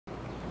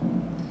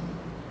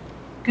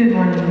Good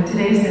morning.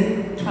 Today's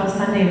the 12th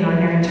Sunday in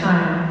Ordinary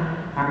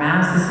Time. Our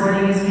Mass this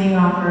morning is being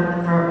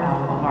offered for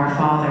all of our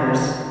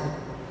fathers.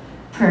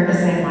 Prayer to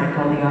St.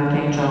 Michael the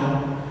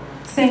Archangel.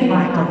 St.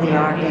 Michael the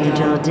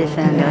Archangel,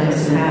 defend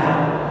us in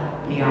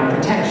battle. Be our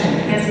protection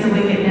against the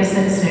wickedness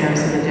and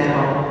snares of the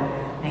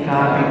devil. May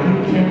God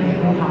rebuke him,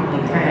 we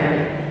humbly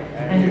pray.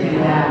 And do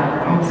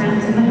thou, O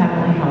Prince of the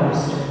heavenly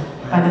host,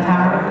 by the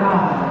power of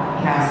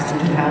God, cast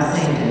into hell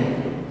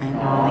Satan and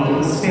all the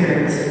evil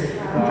spirits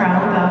who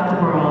prowl about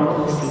the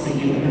world,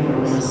 seeking the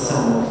ruin of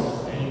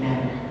souls.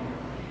 Amen.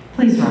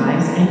 Please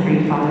rise and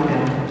greet Father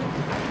Bill.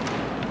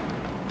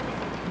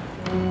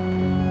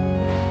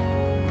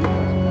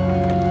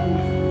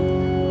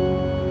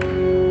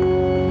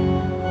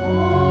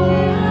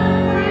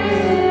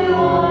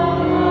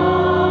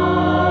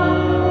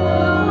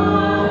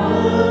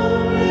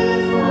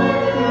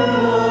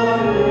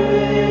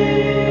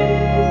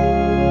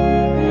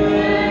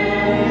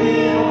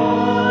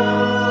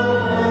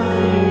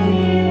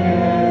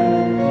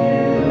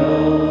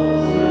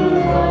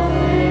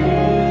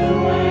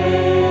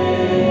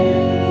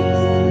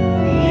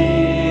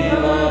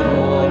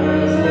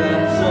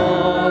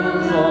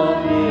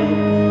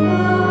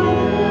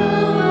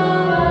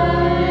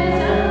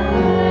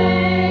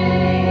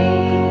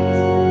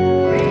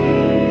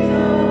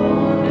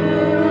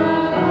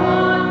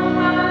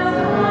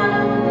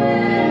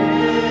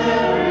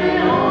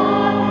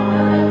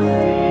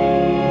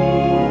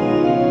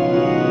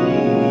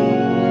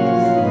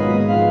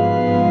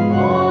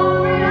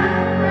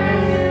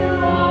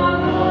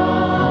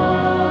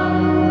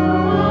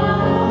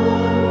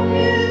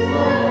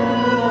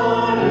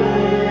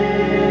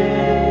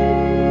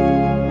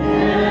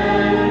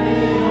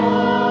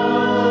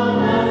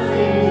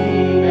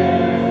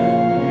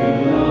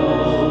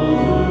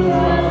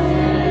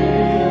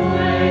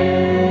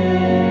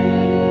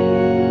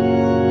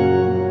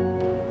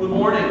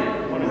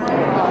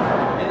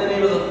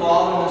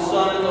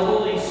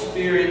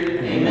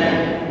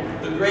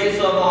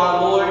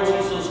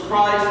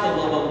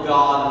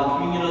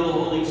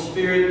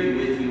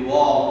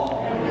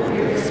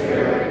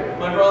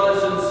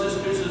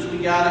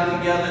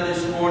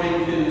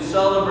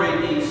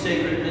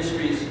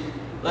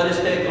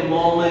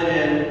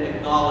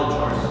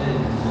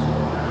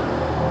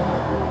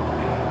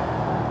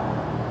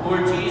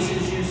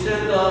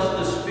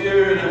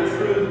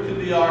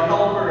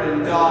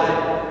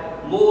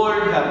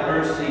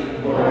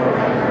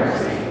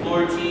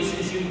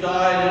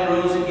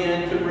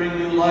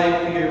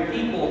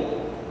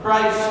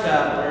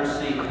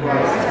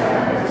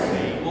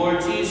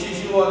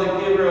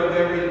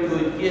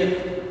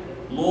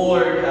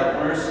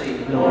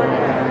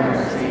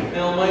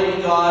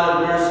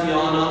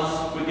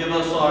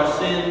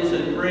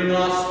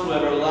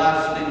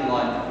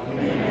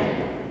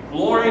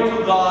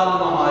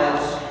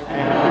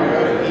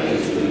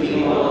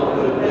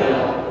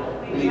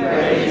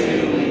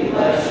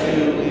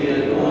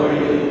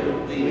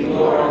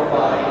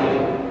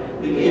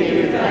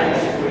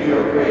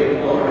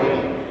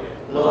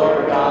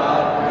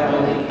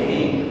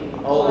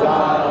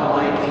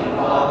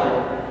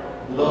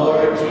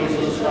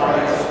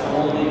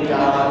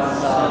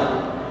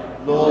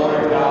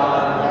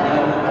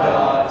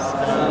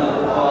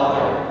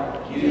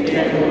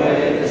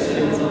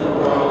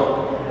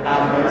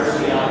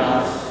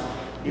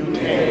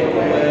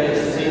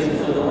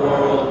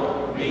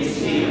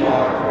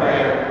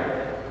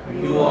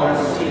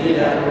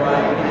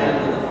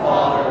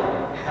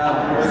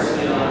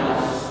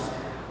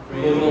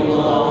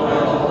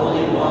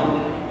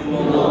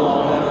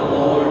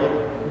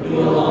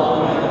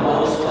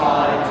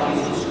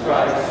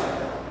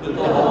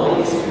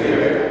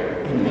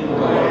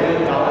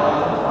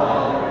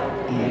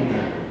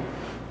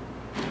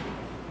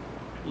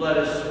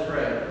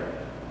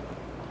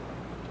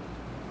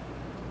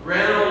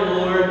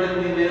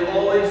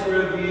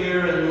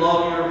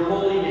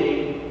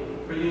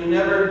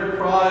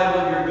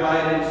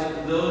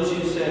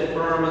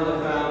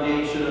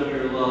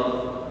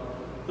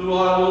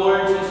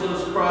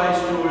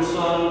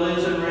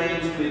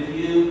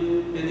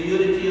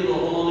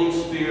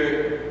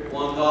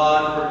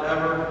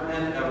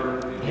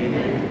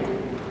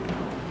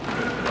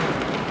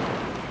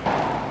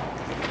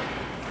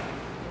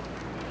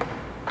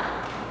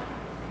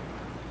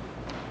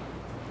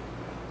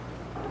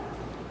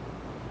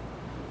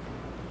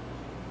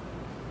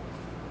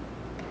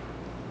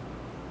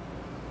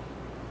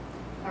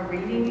 A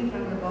reading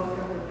from the book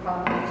of the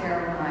prophet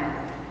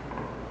Jeremiah.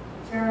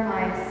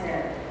 Jeremiah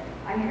said,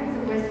 I hear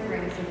the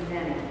whisperings of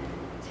many,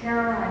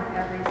 terror on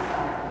every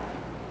side.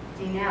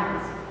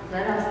 Denounce,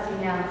 let us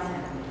denounce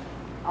him.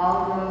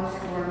 All those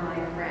who are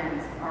my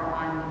friends are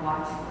on the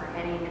watch for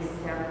any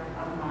misstep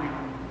of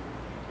mine.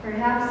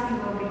 Perhaps he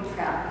will be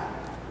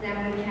trapped,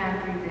 then we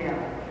can prevail,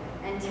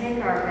 and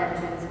take our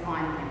vengeance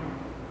on him.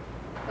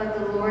 But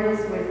the Lord is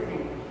with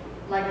me,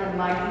 like a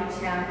mighty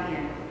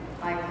champion.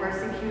 My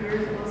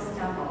persecutors will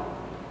stumble.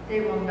 They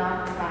will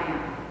not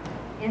triumph.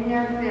 In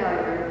their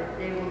failure,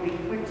 they will be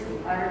put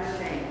to utter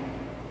shame,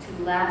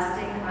 to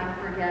lasting,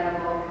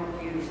 unforgettable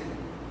confusion.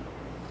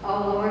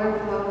 O Lord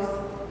of hosts,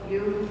 you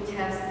who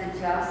test the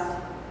just,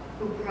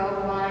 who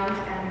probe mind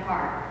and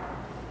heart,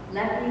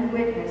 let me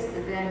witness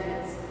the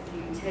vengeance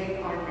you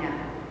take on them.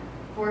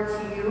 For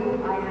to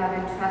you I have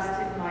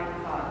entrusted my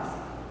cause.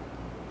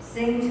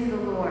 Sing to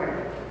the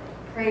Lord,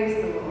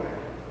 praise the Lord,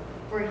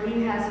 for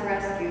he has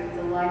rescued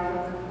the life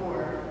of the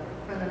poor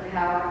from the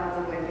power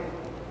of the wicked.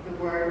 The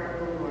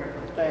word of the Lord.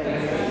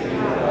 Thanks be to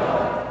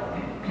God.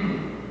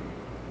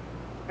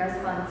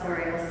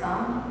 Responsorial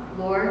Psalm.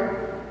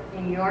 Lord,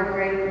 in your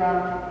great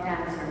love,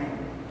 answer me.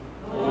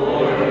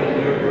 Lord,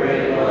 in your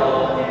great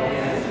love,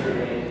 answer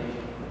me.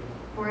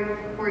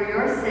 For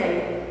your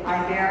sake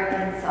I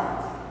bear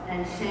insult,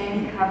 and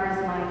shame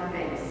covers my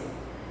face.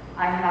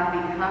 I have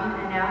become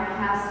an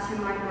outcast to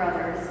my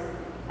brothers,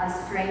 a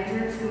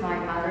stranger to my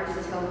mother's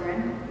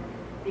children,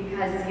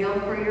 because zeal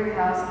for your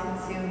house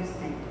consumes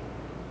me,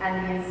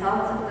 and the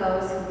insults of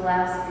those who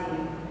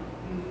blaspheme,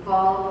 you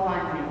fall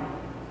upon me.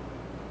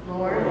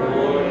 Lord, in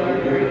your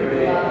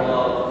great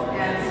love,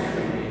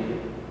 answer me.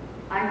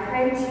 I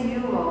pray to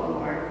you, O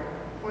Lord,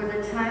 for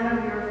the time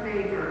of your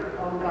favor,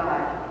 O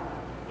God.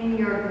 In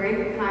your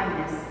great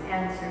kindness,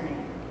 answer me.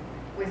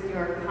 With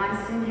your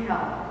constant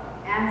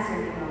help, answer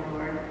me, O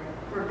Lord,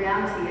 for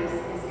bounteous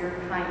is your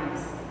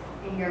kindness.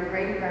 In your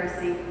great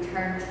mercy,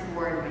 turn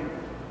toward me.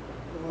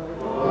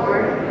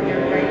 Lord, in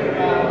your great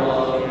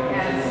love,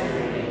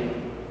 answer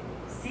me.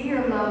 See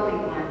your lowly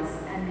ones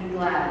and be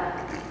glad.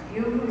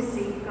 You who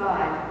seek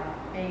God,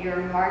 may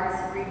your hearts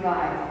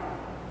revive.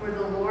 For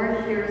the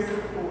Lord hears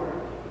the poor,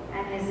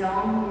 and his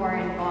own who are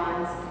in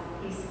bonds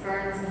he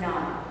spurns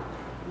not.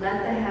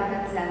 Let the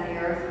heavens and the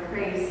earth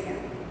praise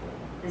him,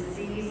 the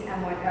seas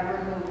and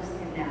whatever moves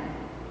in them.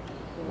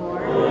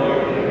 Lord,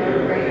 in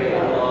your great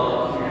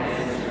love,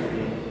 answer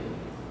me.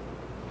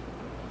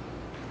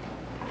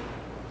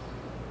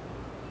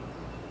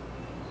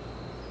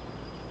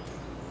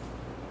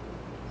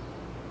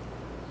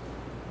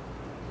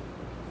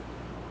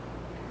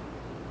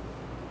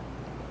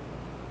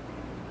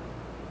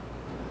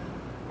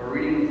 A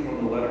reading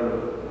from the letter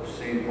of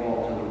St.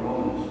 Paul to the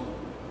Romans.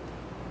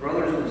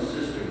 Brothers and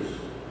sisters,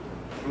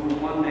 through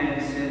one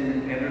man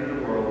sin entered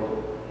the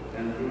world,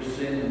 and through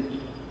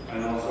sin,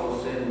 and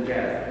also sin,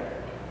 death.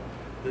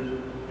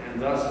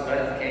 And thus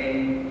death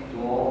came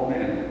to all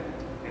men,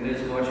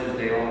 inasmuch as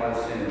they all have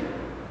sinned.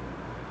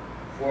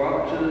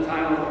 For up to the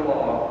time of the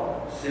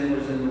law, sin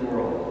was in the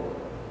world.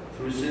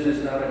 Through sin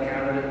is not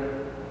accounted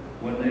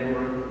when there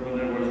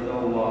was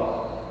no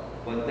law,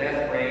 but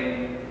death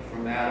reigned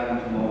from Adam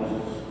to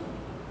Moses,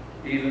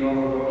 even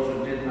over those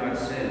who did not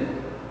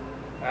sin,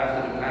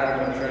 after the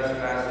pattern of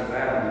trespass of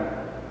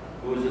Adam,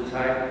 who is a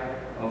type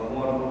of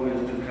one who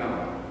is to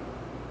come.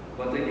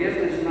 But the gift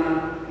is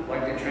not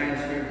like the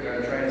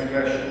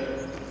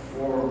transgression,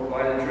 for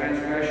by the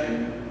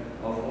transgression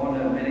of one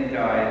have many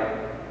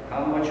died.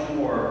 How much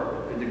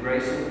more did the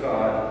grace of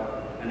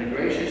God and the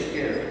gracious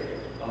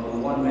gift of the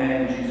one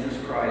man, Jesus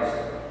Christ,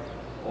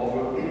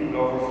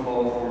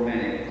 overflow for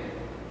many?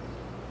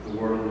 The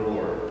word of the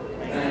Lord.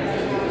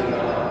 Thanks be to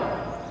God.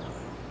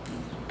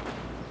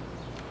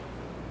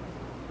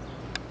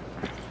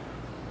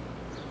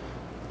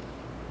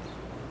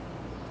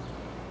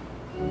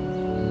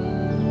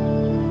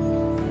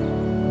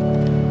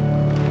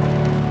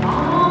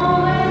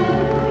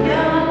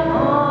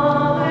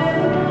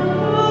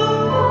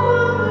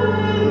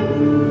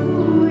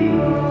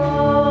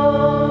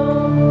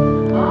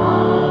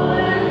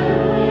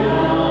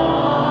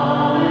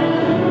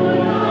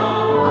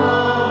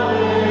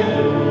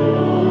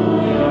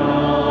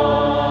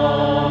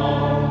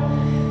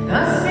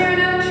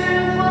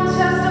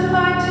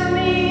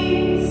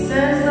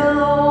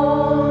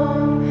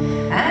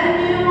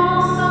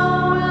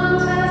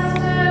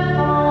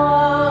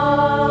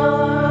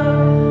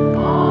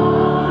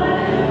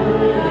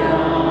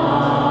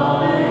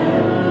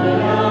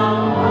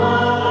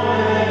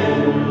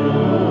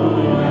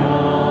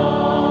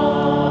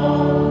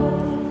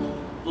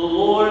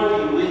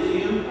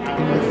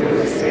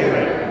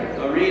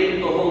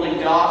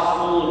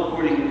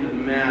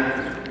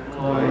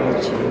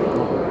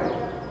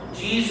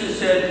 Jesus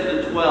said to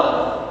the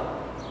 12,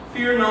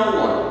 "Fear no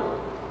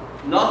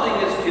one. Nothing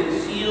is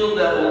concealed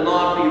that will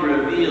not be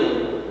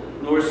revealed,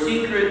 nor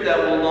secret that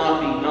will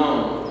not be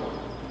known.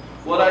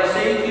 What I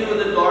say to you in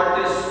the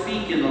darkness,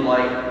 speak in the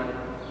light.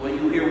 What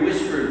you hear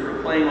whispered,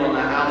 proclaim on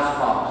the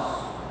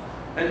housetops.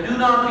 And do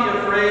not be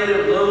afraid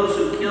of those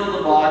who kill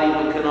the body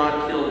but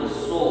cannot kill the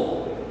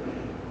soul.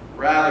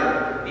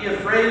 Rather, be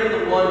afraid of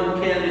the one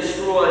who can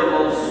destroy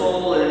both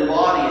soul and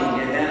body in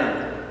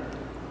Gehenna.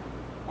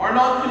 Are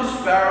not 2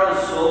 sparrows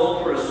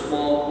sold for a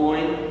small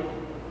coin?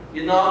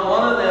 Yet not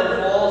one of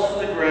them falls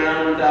to the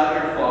ground without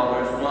your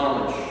Father's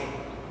knowledge.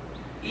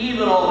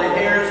 Even all the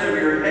hairs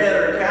of your head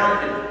are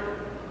counted.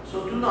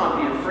 So do not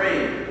be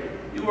afraid.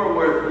 You are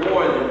worth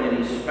more than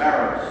many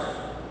sparrows.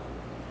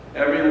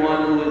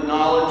 Everyone who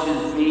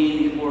acknowledges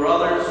me before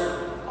others,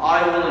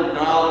 I will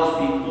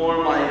acknowledge before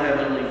my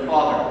heavenly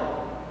Father.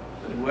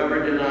 But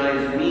whoever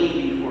denies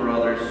me before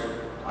others,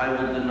 I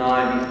will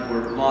deny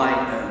before my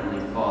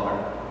heavenly Father."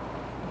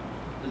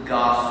 The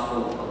Gospel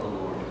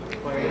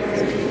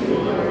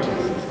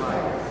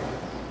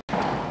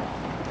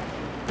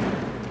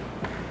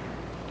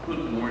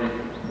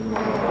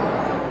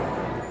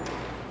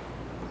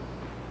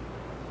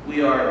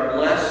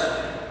blessed,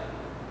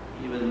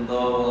 even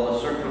though all the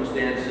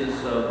circumstances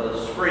of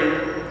the spring,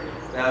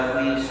 that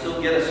we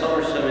still get a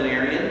summer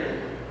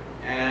seminarian.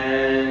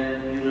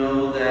 And you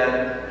know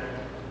that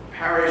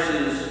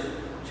parishes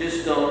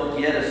just don't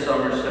get a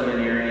summer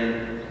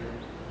seminarian.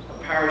 A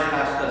parish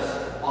has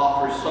to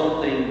offer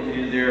something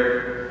to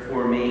their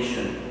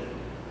formation.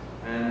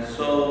 And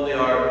so we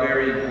are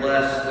very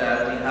blessed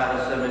that we have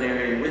a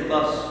seminarian with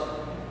us.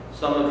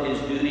 Some of his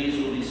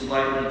duties will be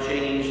slightly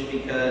changed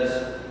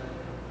because,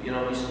 you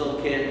know, we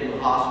still can't do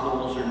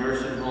hospitals or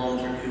nursing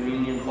homes or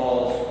communion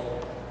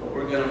calls, but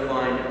we're going to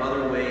find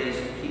other ways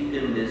to keep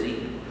him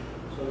busy.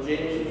 So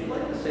James, would you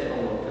like to say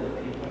hello to the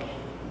people?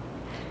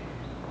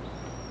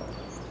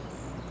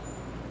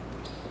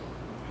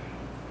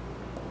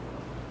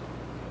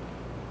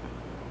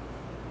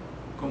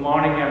 Good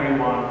morning,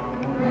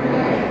 everyone. Good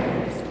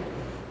morning.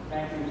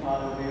 Thank you,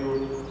 Father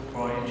Bill,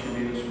 for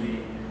introducing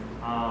me.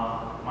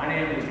 My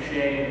name is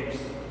James,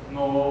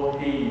 no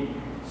he,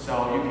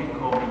 so you can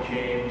call me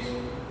James.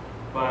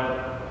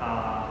 But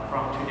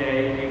from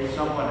today, if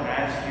someone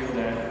asks you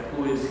that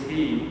who is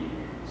he,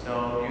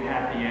 so you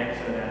have the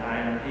answer that I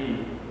am he.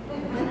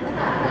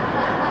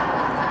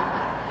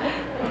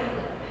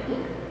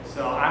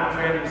 So I'm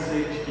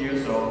 26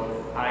 years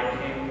old. I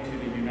came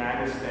to the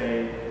United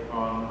States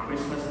on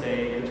Christmas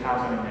Day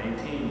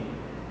 2018,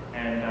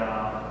 and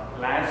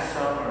last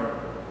summer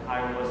I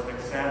was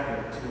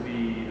accepted to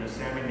be a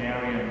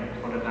seminarian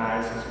for the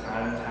Diocese of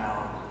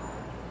Allentown.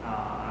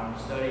 I'm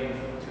studying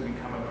to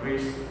become a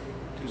priest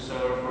to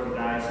serve for the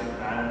Diocese of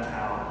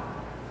Allentown.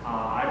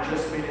 I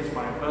just finished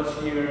my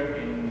first year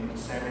in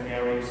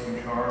seminary,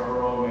 St. Charles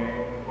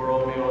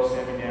Borromeo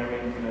Seminary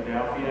in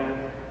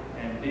Philadelphia,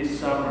 and this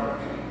summer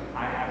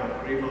I have a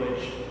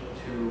privilege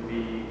to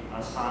be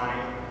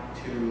assigned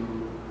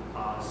to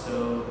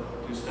serve,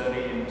 to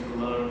study and to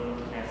learn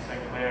at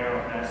St. Clair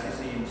of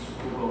Assisi in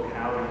Msgr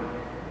County.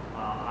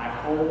 I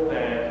hope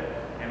that,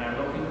 and I'm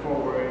looking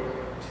forward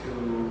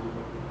to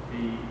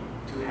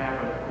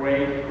have a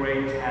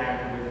great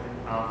time with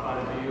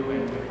Father Bill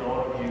and with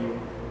all of you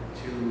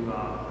to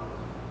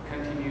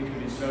continue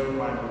to serve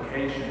my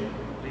vocation.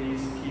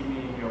 Please keep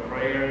me in your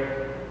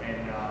prayer,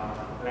 and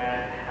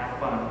let's have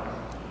fun.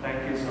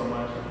 Thank you so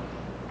much.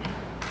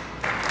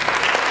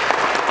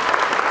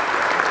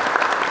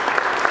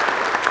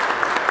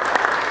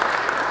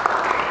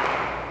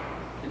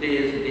 Today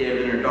is the day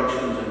of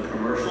introductions and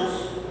commercials,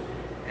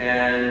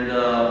 and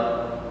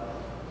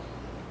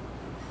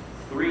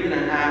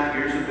 3.5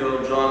 years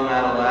ago, John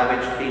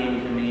Matalavich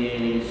came to me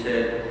and he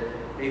said,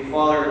 "Hey,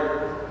 Father,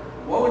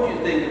 what would you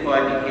think if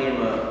I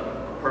became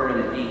a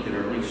permanent deacon, or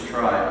at least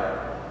tried?"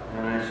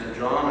 And I said,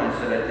 "John," I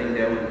said, "I think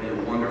that would be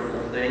a wonderful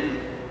thing."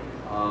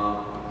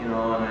 You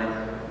know, and I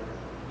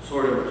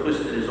sort of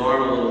twisted his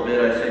arm a little bit.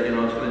 I said, "You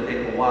know, it's going to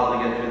take a while to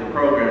get through the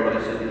program," but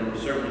I said, "You know, we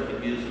certainly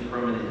could use a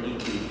permanent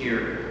deacon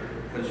here,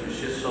 because there's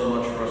just so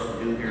much for us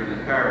to do here in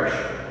the parish."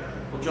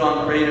 Well,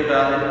 John prayed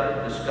about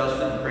it,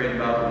 discussed it, and prayed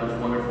about it with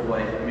his wonderful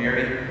wife,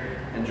 Mary.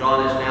 And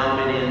John has now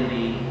been in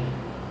the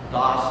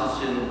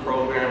diocesan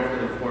program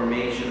for the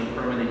formation of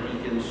permanent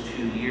deacons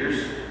 2 years.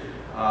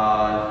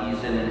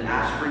 He's in an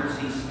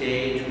aspirancy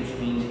stage, which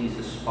means he's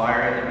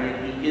aspiring to be a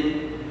deacon.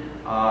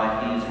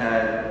 He's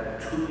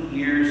had 2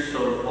 years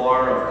so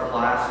far of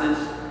classes.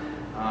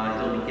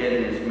 He'll be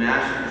getting his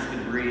master's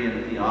degree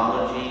in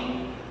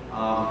theology.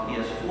 He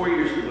has 4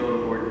 years to go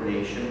to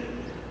ordination.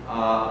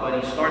 But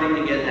he's starting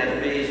to get in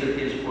that phase of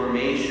his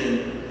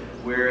formation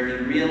where he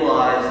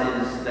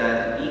realizes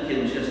that the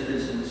deacon just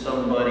isn't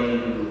somebody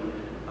who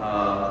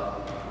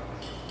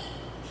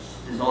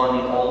is on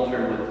the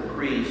altar with the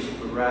priest,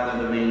 but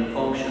rather the main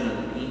function of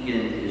the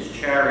deacon is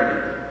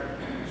charity.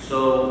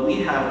 So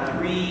we have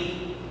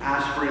 3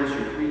 aspirants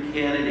or 3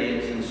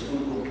 candidates in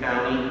Schuylkill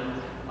County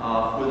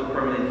for the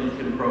permanent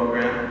deacon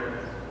program.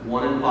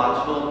 1 in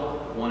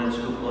Pottsville, 1 in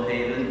Schuylkill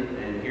Haven,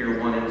 and here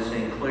 1 in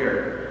St.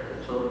 Clair.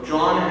 So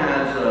John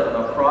has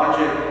a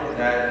project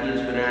that he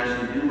has been asked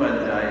to do by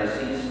the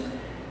diocese,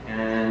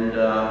 and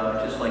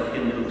I'd just like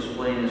him to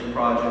explain his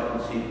project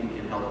and see if we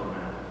can help him out.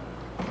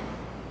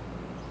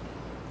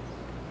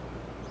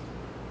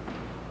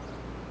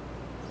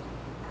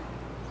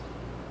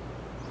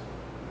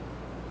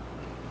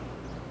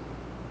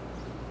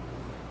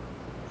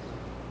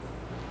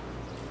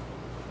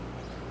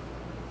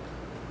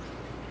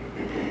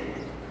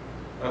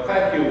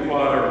 Thank you,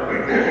 Father.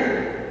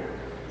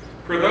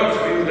 For those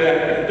of you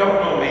that don't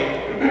know me,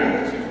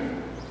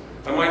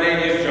 my name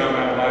is John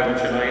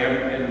Matalavich, and I am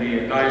in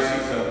the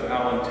Diocese of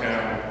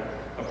Allentown,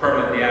 a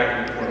permanent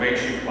diaconate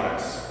formation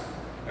class.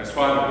 As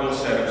Father Bill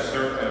said,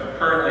 I'm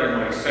currently in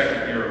my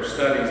 2nd year of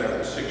studies on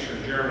a 6-year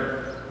journey.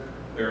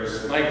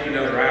 There's 19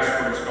 other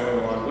aspirants going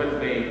along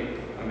with me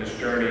on this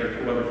journey,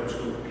 2 others from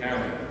Schuylkill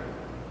County.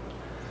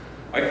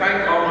 I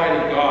thank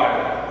Almighty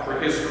God for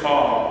His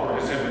call, or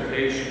His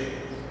invitation,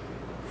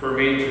 for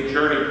me to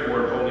journey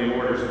toward holy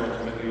orders and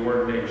ultimately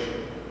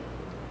ordination.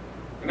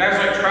 And as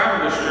I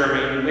travel this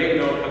journey, you may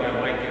note that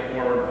I might get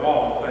more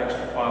involved thanks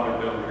to Father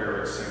Bill here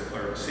at St.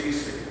 Clair,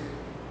 Assisi.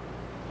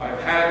 I've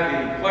had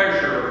the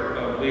pleasure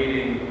of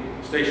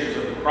leading Stations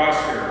of the Cross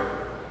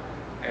here.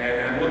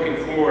 And I'm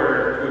looking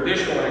forward to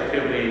additional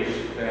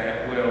activities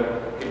that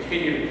will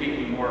continue to keep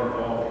me more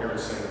involved here at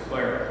St.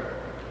 Clair.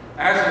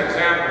 As an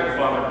example,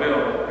 Father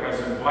Bill has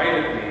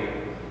invited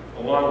me,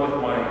 along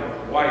with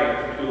my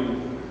wife, to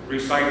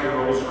recite the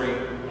Rosary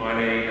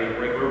on a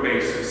regular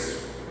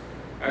basis.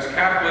 As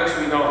Catholics,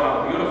 we know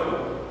how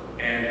beautiful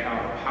and how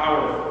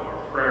powerful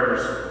our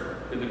prayers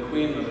to the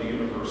Queen of the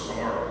Universe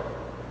are.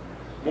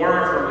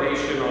 More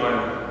information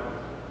on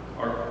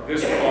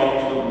this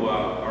call to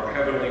our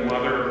Heavenly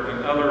Mother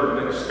and other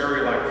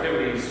ministerial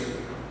activities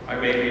I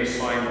may be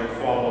assigned will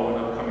follow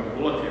in upcoming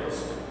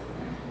bulletins.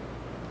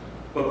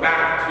 But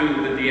back to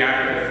the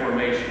diaconate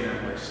formation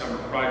and my summer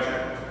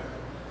project.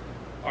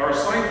 Our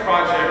assigned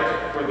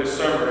project for this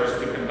summer is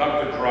to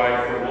conduct a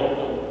drive for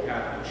local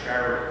Catholic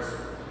charities.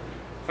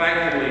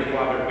 Thankfully,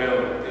 Father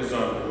Bill is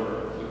on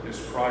board with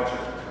this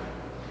project.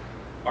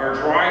 Our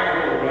drive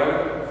will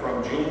run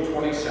from June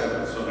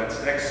 27th, so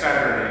that's next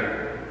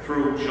Saturday,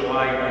 through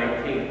July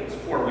 19th. It's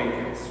 4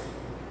 weekends.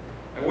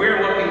 And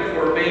we're looking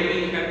for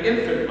baby and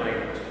infant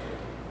items.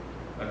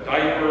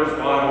 Diapers,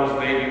 bottles,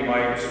 baby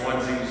wipes,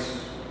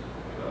 onesies,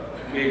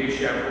 baby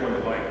shampoo, and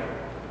the like.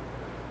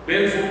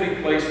 Bins will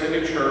be placed in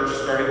the church,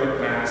 starting with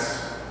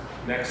Mass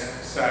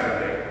next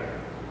Saturday.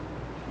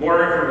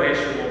 More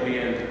information will be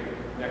in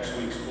next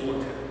week's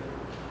bulletin.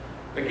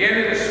 Again,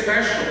 it is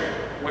special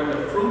when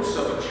the fruits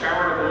of a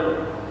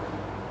charitable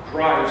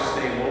drive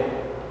stay local.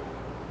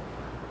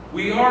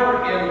 We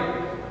are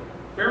in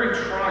very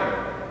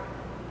trying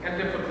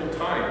and difficult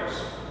times.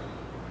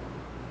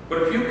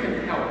 But if you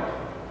can help,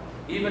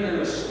 even in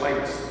the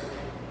slightest,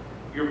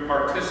 your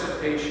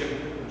participation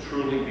will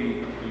truly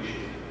be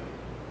appreciated.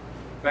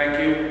 Thank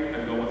you,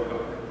 and go with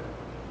God.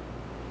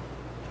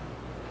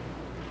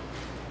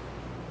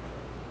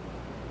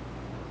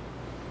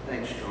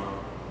 Thanks, John.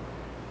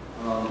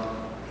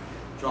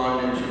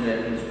 John mentioned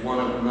that he's one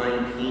of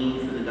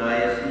 19 for the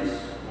diocese.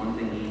 One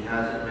thing he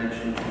hasn't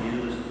mentioned to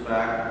you is the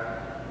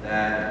fact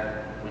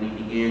that when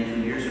he began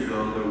 2 years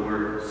ago, there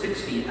were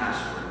 60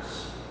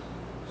 aspirants.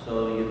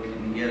 So you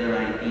can get an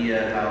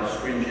idea how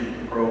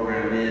stringent the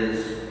program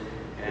is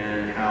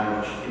and how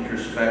much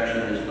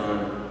introspection is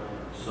done.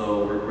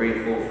 So we're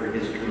grateful for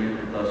his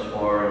commitment thus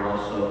far, and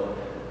also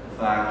the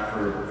fact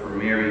for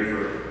Mary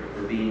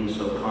for being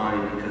so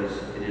kind, because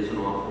it is an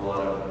awful lot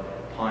of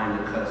time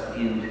that cuts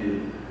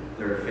into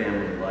their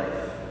family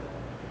life.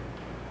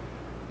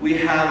 We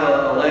have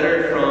a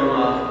letter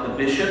from the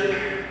bishop,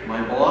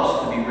 my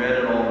boss, to be read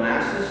at all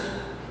Masses.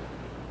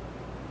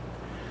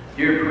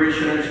 Dear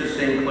parishioners of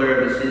St.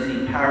 Clair of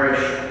Assisi Parish,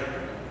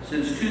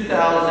 since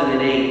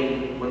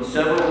 2008, when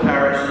several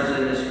parishes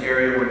in this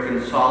area were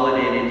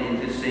consolidated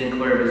into St.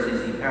 Clair of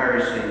Assisi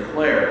Parish, St.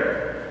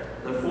 Clair,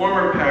 the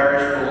former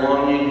parish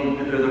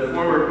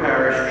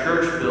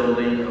church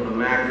building of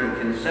Immaculate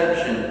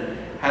Conception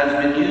has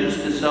been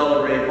used to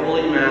celebrate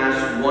Holy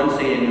Mass once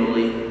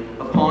annually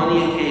upon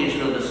the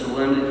occasion of the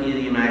Solemnity of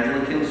the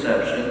Immaculate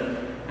Conception,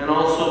 and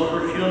also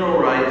for funeral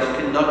rites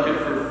conducted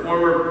for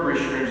former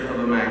parishioners of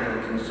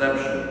Immaculate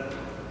Conception.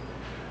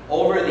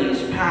 Over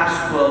these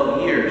past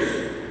 12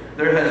 years,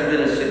 there has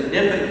been a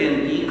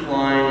significant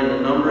decline in the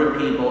number of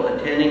people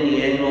attending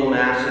the annual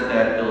Mass at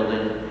that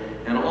building,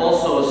 and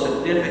also a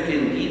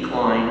significant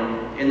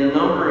decline in the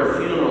number of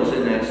funerals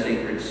in that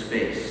sacred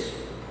space.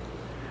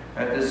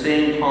 At the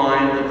same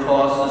time, the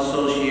costs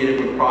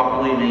associated with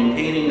properly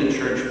maintaining the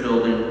church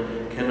building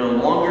can no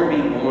longer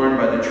be borne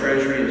by the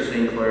treasury of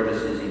St. Clair of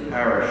Assisi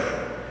Parish,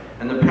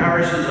 and the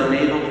parish is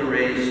unable to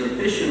raise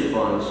sufficient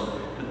funds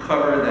to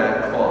cover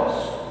that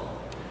cost.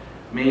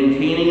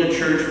 Maintaining a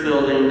church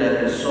building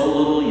that has so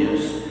little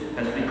use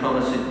has become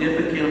a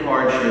significant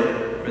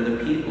hardship for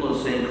the people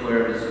of St.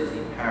 Clair of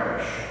Assisi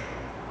Parish.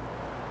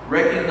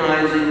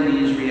 Recognizing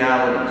these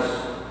realities,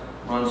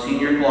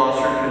 Monsignor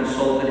Glosser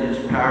consulted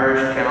his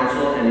parish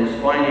council and his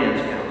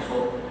finance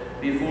council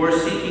before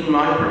seeking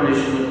my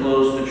permission to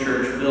close the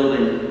church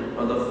building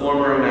of the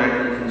former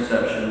Immaculate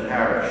Conception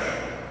Parish.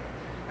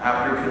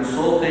 After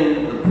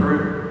consulting the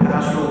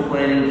Pastoral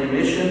Planning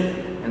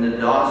Commission and the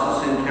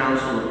Diocesan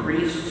Council of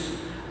Priests,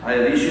 I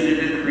have issued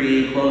a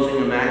decree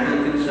closing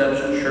Immaculate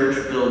Conception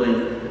Church building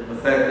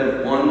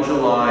effective 1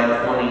 July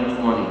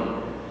 2020.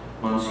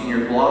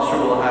 Monsignor Glosser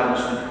will have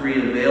this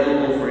decree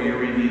available for your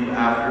review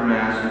after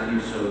Mass if you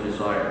so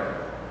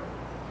desire.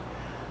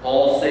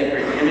 All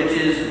sacred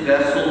images,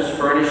 vessels,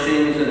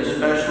 furnishings, and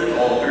especially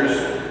altars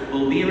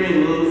will be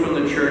removed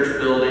from the church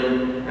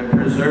building and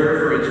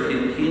preserved for its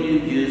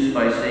continued use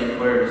by St.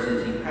 Clair of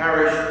Assisi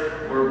Parish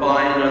or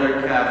by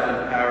another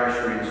Catholic parish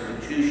or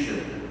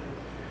institution.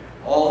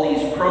 All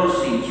these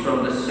proceeds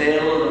from the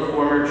sale of the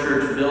former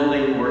church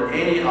building or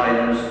any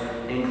items,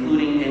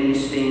 including any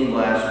stained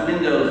glass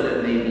windows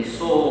that may be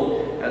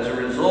sold as a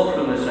result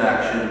from this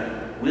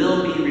action,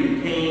 will be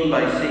retained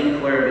by St.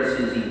 Clair of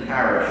Assisi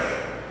Parish.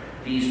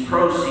 These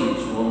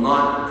proceeds will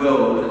not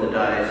go to the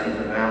Diocese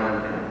of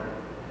Allentown.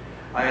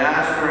 I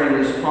ask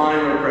during this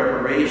time of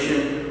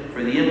preparation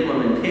for the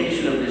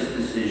implementation of this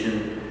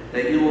decision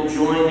that you will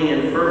join me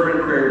in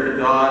fervent prayer to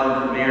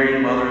God and to Mary,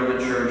 Mother of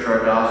the Church,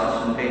 our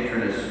diocesan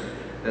patroness,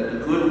 that the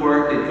good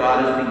work that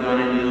God has begun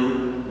in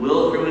you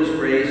will, through his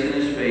grace and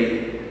his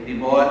faith, be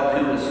brought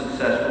to a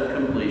successful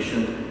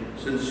completion.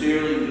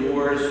 Sincerely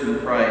yours in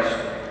Christ,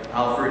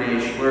 Alfred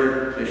A.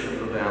 Schwert,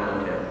 Bishop of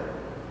Allentown.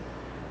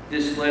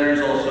 This letter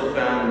is also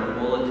found in the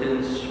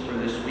bulletins for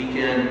this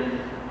weekend.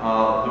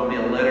 There will be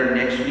a letter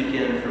next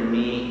weekend from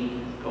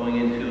me going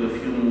into a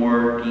few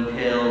more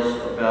details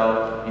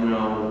about,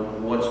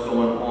 what's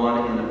going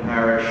on in the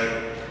parish.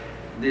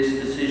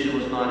 This decision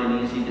was not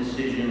an easy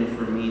decision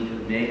for me to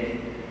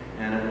make,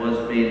 and it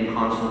was made in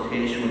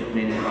consultation with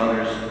many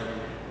others.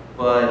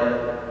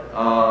 But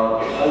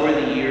over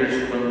the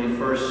years, when we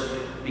first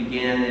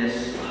began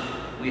this,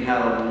 we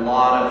had a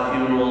lot of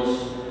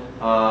funerals.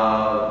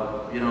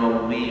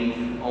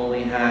 We've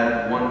only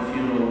had one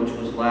funeral, which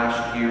was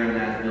last year in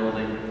that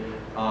building.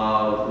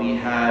 We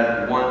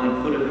had one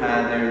we could have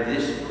had there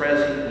this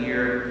present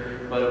year,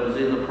 but it was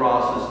in the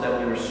process that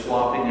we were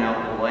swapping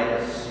out the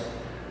lights,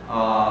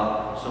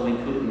 so we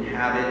couldn't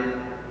have it.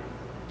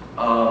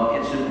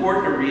 It's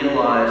important to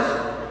realize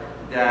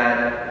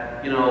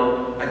that,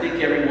 I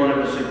think every one of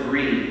us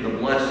agree the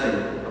blessing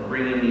of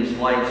bringing these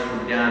lights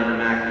from down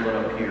Immaculate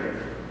up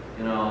here.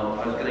 I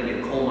was going to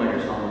get coal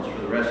miners' helmets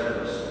for the rest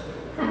of us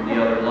from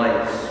the other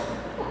lights.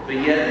 But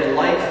yet the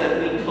lights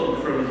that we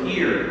took from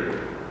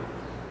here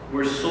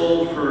were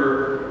sold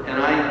for,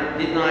 and I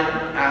did not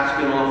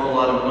ask an awful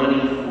lot of money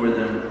for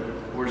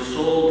them, were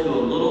sold to a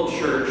little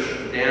church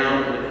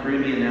down in the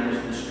Caribbean that was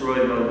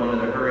destroyed by one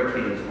of the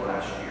hurricanes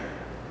last year.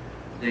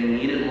 They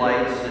needed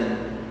lights,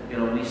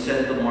 and we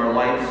sent them our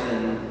lights,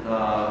 and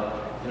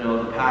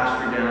the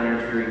pastor down there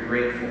is very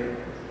grateful.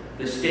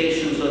 The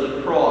Stations of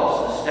the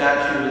Cross, the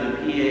statue of the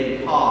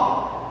PA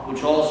top,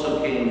 which also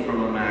came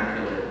from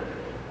Immaculate.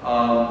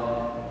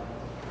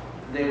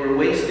 They were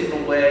wasting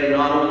away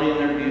not only in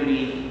their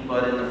beauty,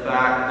 but in the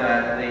fact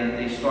that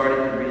they started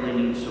to really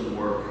need some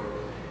work.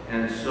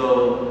 And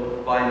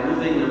so by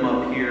moving them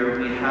up here,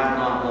 we have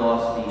not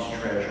lost these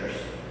treasures.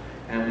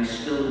 And we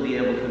still will be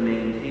able to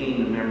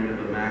maintain the memory of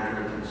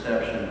Immaculate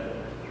Conception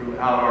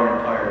throughout our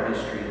entire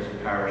history as a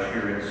parish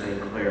here in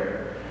St.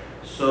 Clair.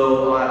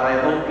 So I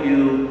hope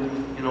you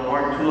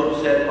aren't too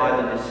upset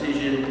by the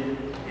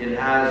decision. It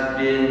has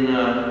been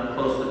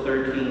close to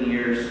 13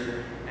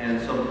 years, and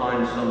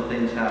sometimes some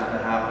things have to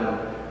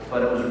happen.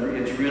 But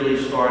it's really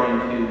starting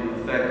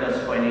to affect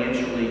us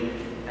financially,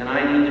 and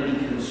I need to be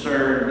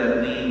concerned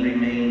that we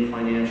remain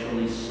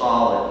financially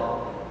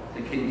solid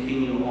to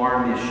continue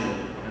our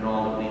mission and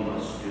all that we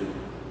must do.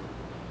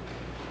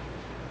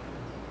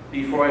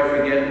 Before I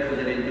forget, because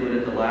I didn't do it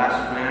at the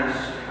last Mass,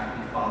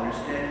 Happy Father's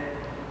Day.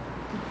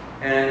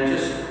 And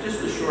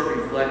just a short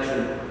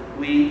reflection.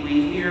 We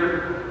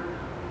hear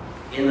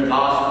in the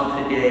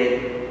Gospel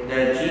today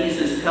that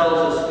Jesus tells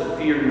us to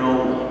fear no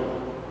one.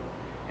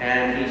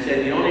 And he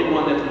said the only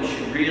one that we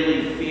should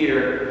really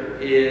fear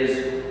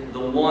is the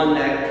one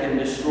that can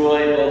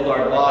destroy both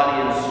our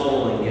body and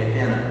soul in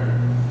Gehenna.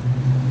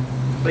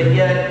 But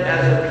yet,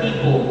 as a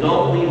people,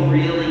 don't we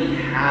really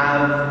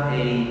have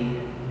a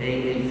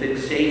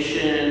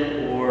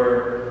fixation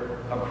or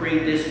a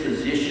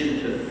predisposition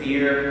to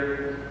fear?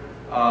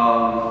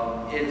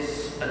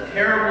 It's a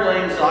terrible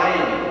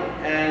anxiety,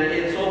 and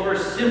it's over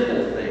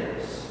simple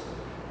things.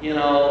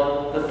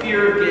 The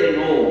fear of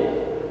getting old,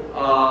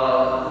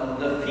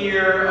 the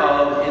fear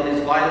of, in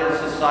this violent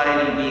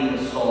society, being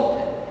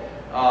assaulted.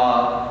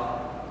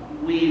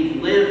 We've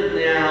lived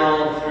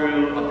now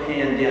through a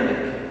pandemic,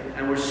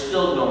 and we're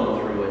still going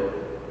through it,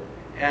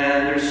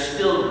 and there's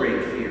still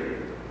great fear.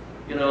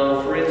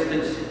 For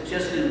instance,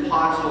 just in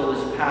Pottsville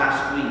this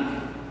past week,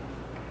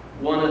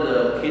 one of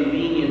the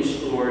convenience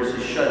stores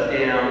is shut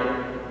down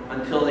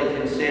until they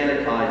can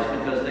sanitize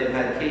because they've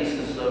had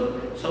cases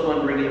of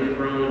someone bringing the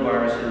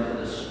coronavirus into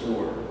the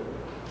store.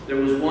 There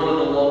was one of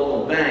the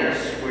local banks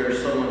where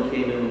someone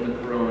came in with the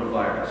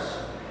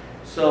coronavirus.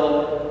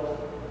 So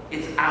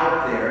it's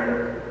out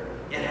there.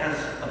 It has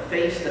a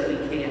face that we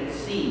can't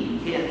see.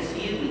 We can't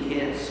see it, we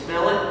can't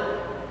smell it,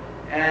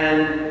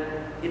 and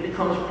it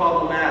becomes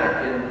problematic.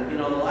 And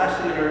the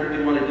last thing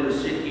we want to do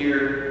is sit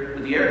here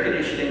with the air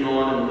conditioning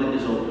on and the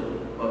windows open.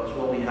 That's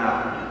what we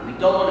have to do. We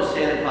don't want to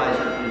sanitize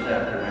our shoes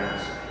after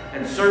Mass.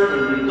 And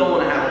certainly we don't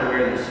want to have to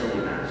wear these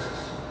silly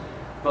masks.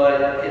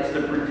 But it's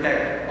to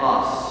protect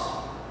us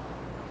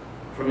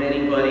from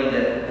anybody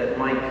that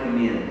might come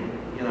in,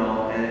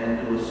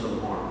 and do us some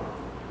harm.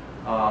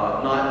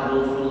 Not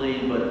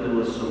willfully, but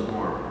do us some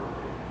harm.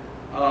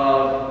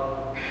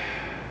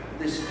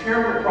 This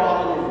terrible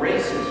problem of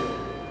racism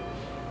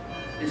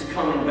is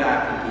coming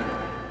back again.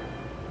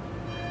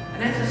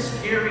 And that's a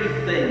scary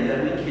thing, that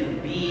we can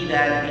be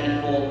that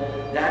hateful,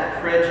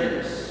 that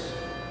prejudiced,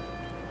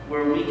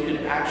 where we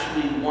could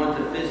actually want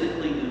to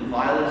physically do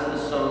violence to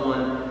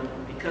someone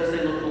because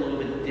they look a little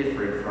bit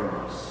different from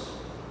us.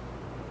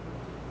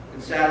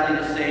 And sadly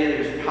to say,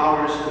 there's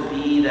powers to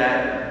be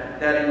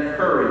that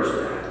encourage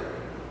that.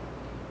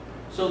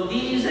 So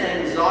these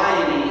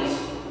anxieties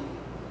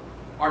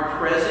are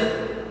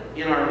present,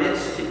 in our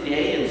midst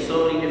today in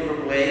so many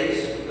different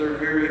ways. They're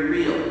very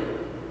real.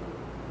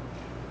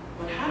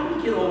 But how do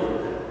we get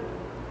over that?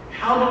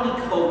 How do we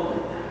cope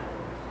with that?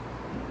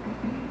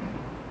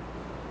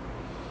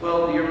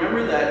 Well, do you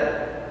remember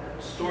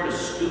that sort of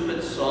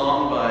stupid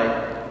song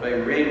by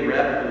Ray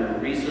Rep, who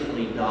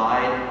recently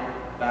died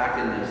back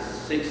in the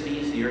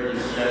 60s, the early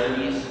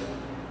 70s?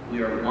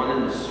 We are one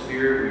in the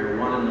Spirit, we are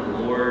one in the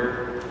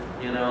Lord.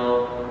 You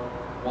know,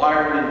 why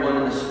are we one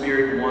in the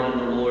Spirit and one in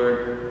the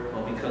Lord?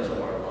 Well, because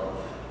of our love.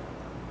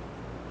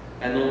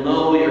 And they'll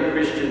know we are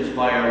Christians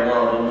by our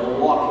love, and we'll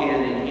walk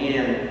hand in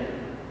hand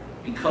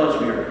because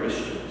we are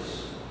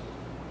Christians.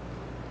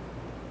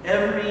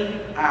 Every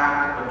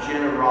act of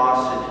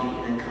generosity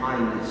and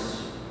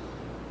kindness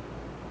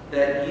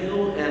that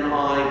you and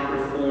I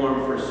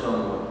perform for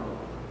someone,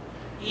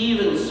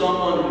 even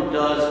someone who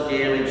does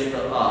damage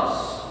to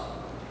us,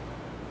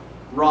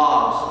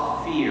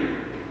 robs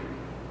fear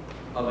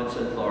of its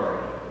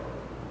authority.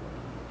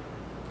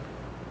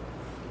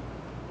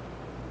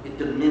 It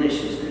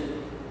diminishes it.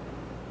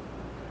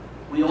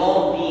 We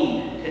all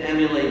need to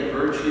emulate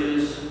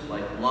virtues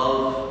like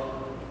love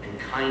and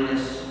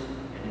kindness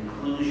and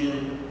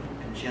inclusion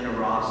and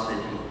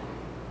generosity,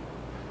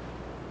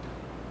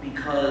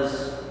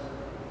 because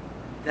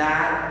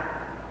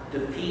that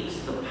defeats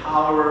the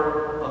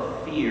power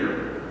of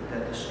fear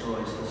that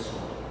destroys the soul.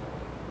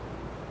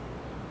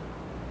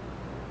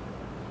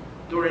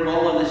 During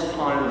all of this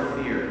time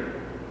of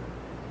fear,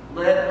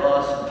 let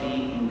us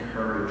be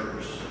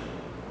encouragers.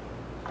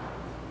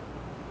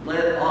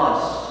 Let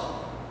us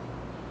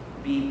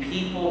be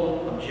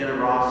people of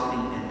generosity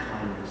and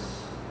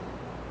kindness,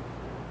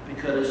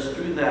 because it's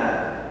through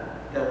that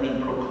we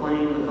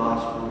proclaim the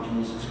gospel of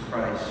Jesus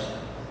Christ.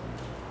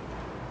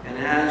 And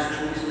as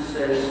Jesus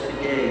says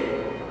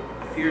today,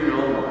 fear no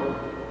one,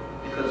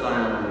 because I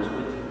am always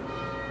with you.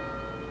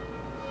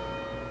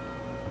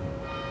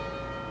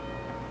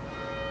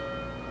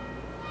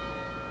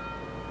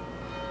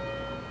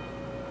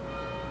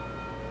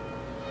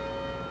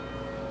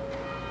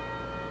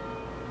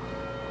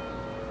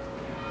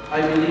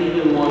 I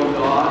believe in one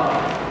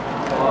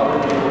God,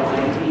 Father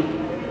Almighty,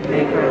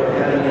 maker of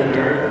heaven and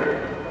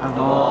earth, of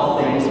all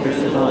things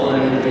visible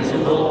and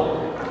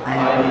invisible.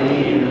 I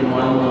believe in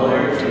one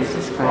Lord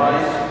Jesus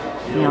Christ,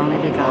 the only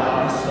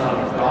begotten Son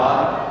of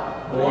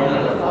God, born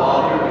of the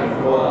Father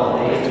before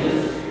all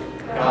ages,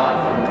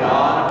 God from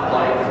God,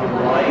 light from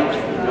light,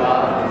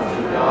 God from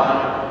true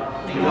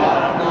God,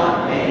 begotten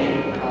not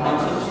made,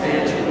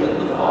 consubstantial with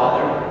the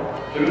Father.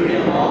 Through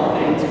him all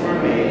things were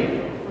made.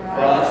 For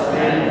us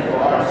then, and for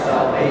our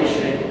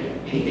salvation,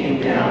 he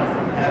came down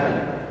from heaven,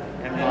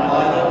 and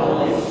by the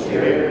Holy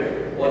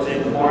Spirit was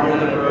born of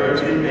the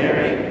Virgin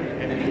Mary,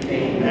 and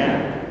became man.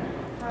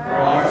 For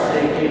our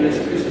sake he was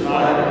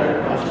crucified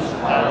under Pontius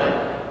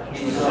Pilate.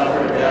 He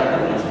suffered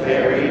death and was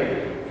buried,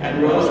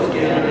 and rose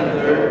again on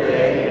the third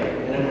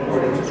day, in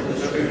accordance with the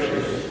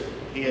Scriptures.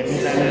 He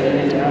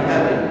ascended into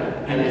heaven,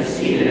 and is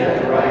seated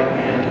at the right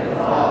hand of the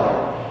Father.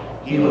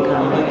 He will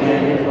come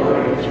again in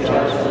glory to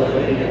judge the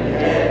living and the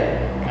dead,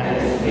 and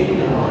his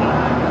kingdom will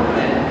have no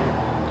end.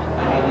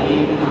 I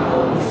believe in the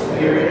Holy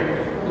Spirit,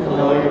 the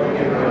Lord, the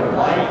giver of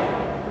life,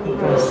 who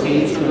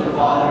proceeds from the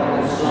Father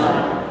and the Son,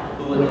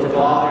 who with the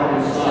Father and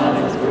the Son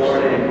is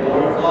Lord and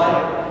glorified,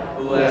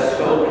 who has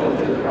spoken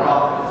through the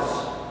prophets.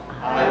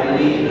 I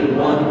believe in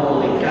one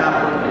holy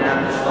Catholic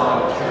and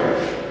Apostolic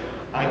Church.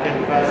 I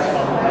confess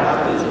one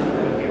baptism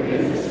for the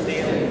forgiveness of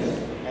sins,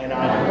 and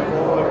I look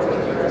forward to the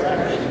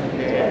resurrection of the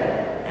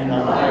dead and the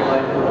life of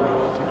the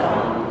world to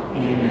come.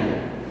 Amen.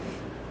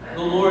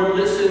 The Lord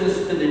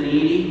listens to the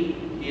needy.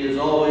 He is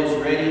always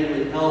ready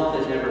with help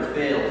that never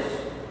fails.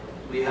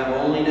 We have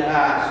only to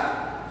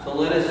ask. So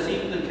let us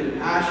seek the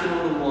compassion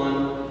of the one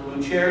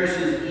who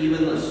cherishes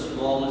even the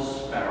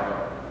smallest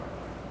sparrow.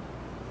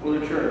 For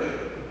the Church,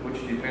 which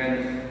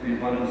depends the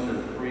abundance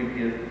of free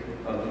gift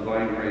of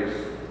divine grace,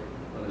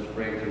 let us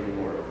pray to the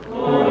Lord.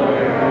 Lord,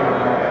 hear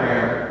our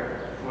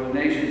prayer. For the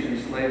nations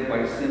enslaved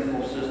by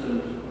sinful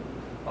systems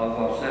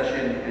of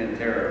obsession and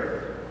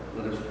terror,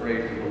 let us pray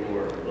to the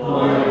Lord.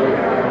 Lord, hear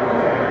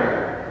our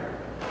prayer.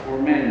 For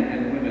men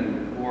and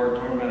women who are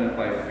tormented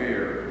by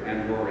fear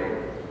and worry,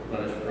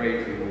 let us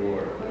pray to the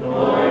Lord.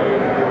 Lord,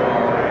 hear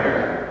our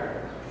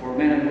prayer. For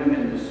men and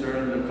women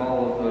discern the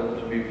call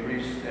to be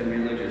priests and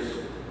religious,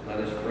 let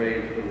us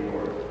pray to the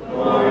Lord.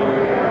 Lord,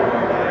 hear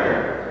our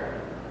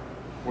prayer.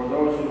 For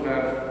those who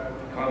have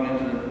come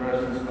into the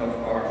presence of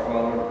our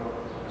Father,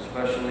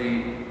 especially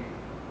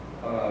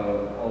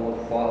all of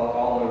the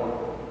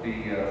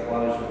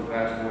fathers who have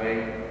passed away,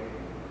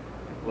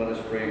 let us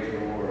pray to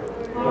the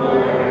Lord.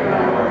 Lord, hear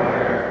our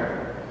prayer.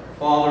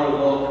 Father of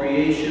all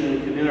creation, we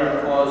commit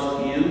our cause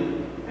to you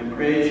and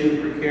praise you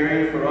for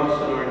caring for us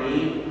in our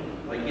need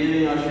by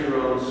giving us your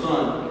own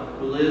Son,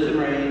 who lives and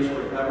reigns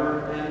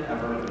forever and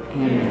ever.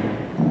 Amen.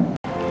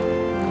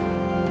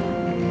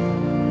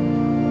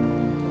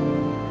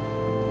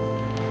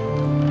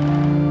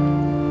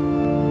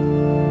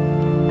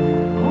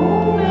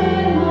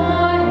 Open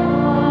my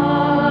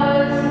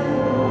eyes,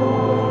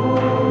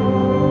 Lord,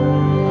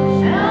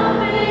 shall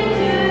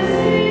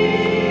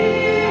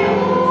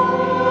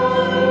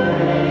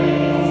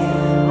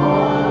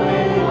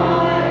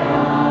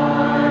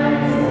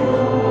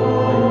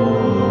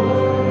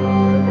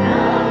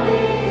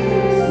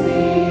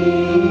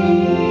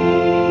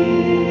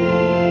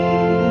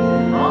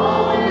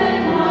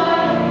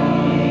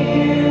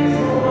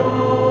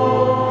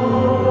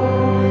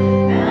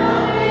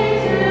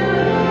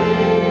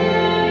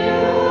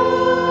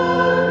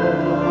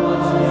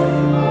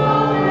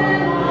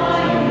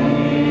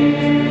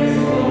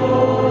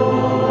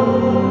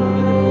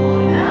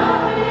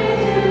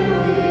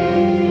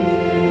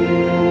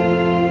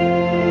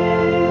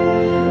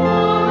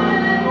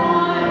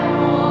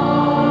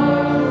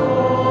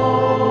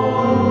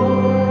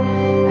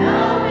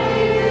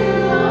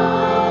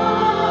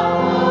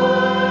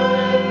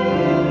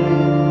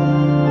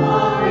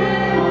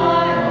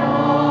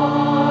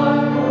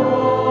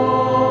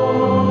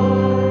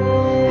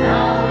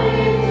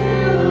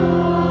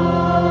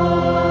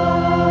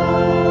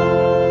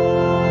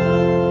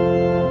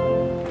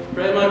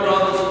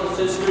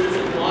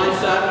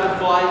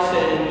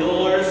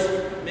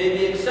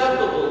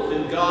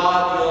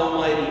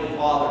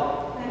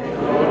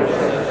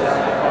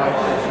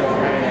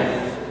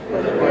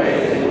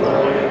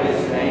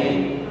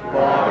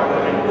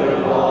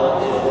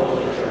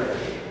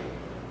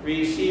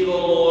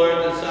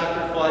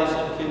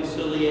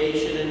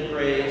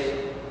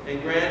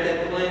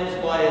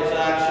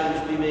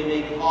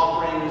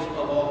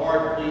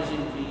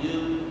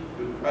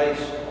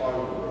Christ our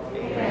Lord.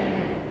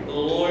 Amen. The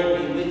Lord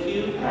be with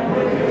you. And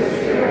with your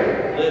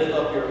spirit. Lift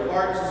up your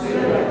hearts. We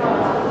lift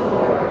up to the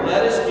Lord.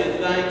 Let us give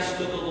thanks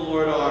to the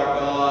Lord our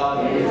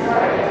God. It is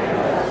right and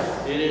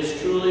just. It is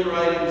truly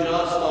right and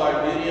just,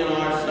 our duty and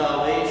our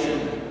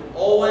salvation,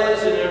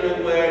 always and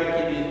everywhere to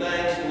give you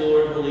thanks,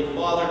 Lord, Holy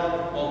Father,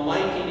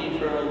 Almighty and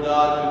eternal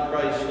God, through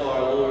Christ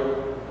our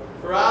Lord.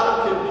 For out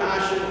of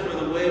compassion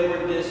for the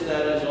waywardness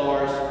that is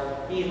ours,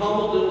 he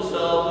humbled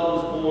himself and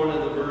was born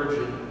of the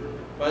Virgin.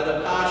 By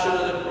the passion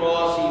of the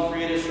cross, he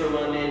freed us from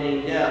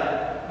unending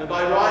death, and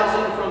by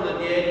rising from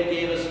the dead, he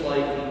gave us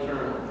life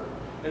eternal.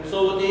 And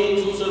so with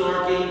angels and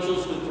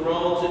archangels, with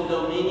thrones and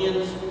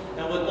dominions,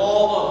 and with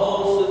all the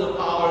hosts and the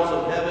powers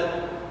of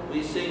heaven,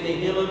 we sing the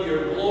hymn of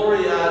your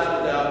glory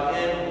as without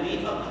end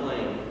we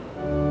acclaim.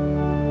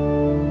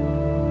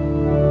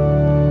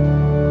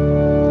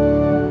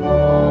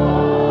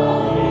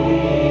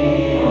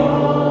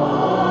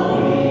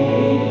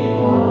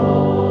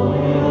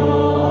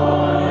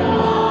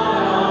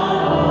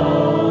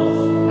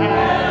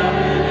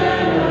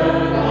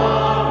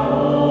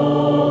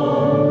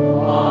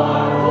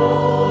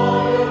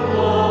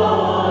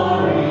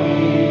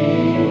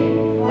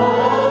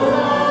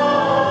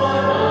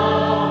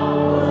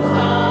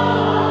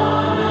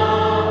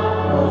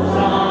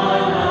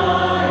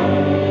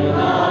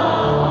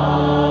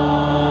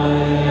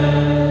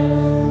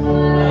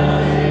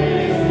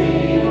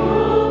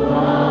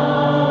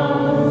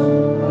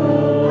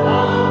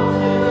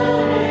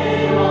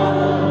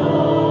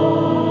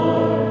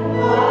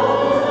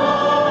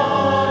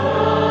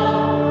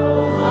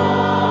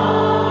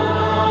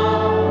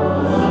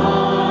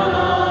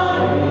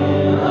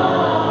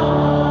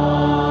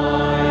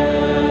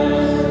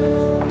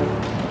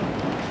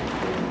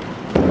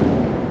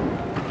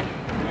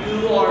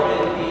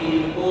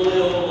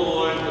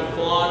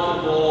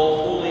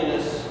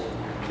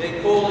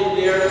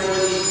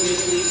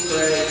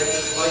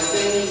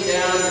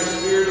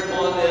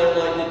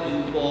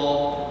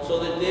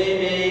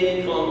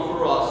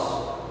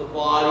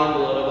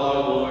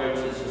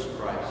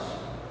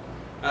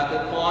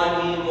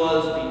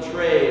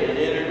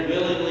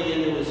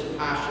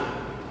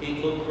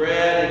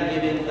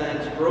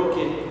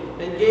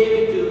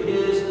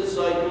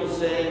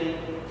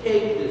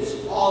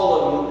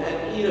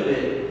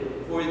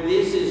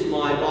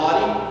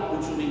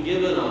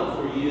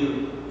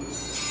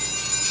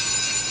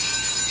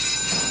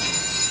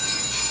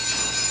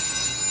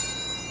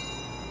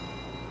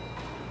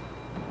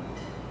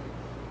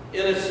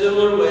 In a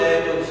similar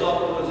way, when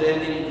supper was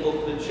ended, he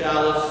took the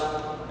chalice,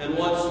 and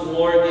once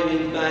more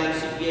giving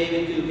thanks, he gave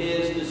it to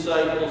his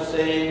disciples,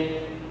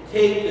 saying,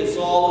 "Take this,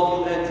 all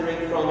of you, and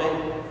drink from it,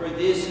 for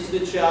this is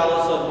the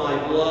chalice of my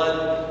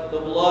blood,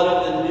 the blood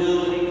of the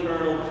new and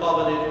eternal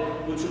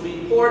covenant, which will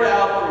be poured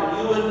out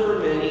for you and for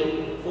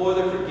many for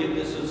the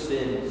forgiveness of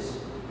sins.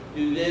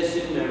 Do this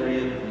in memory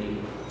of me."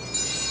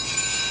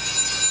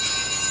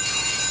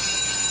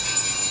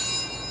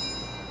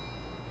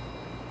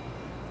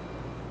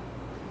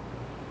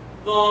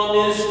 The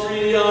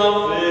mystery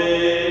of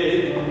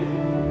faith.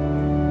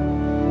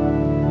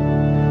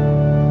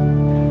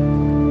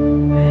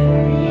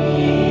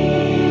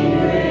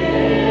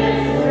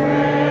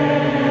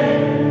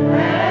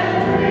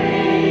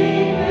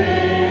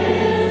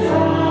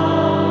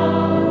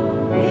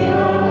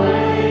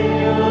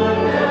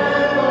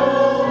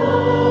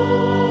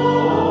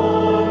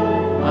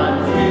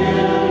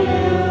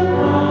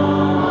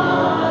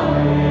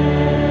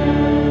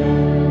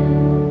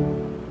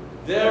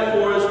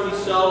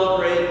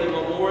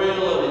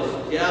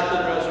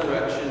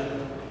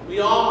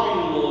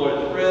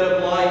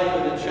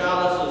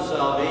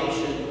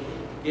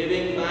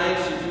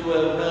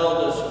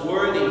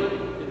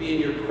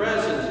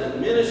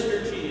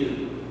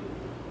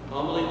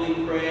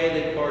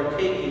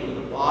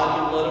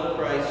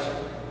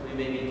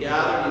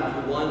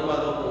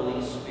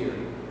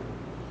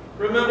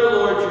 Remember,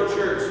 Lord, your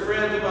church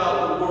spread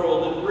throughout the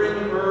world and bring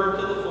her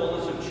to the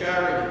fullness of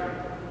charity.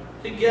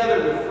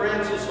 Together with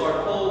Francis,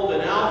 our Pope,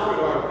 and Alfred,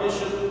 our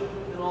Bishop,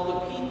 and all the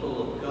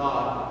people of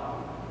God.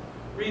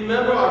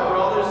 Remember our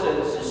brothers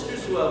and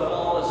sisters who have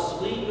fallen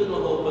asleep in the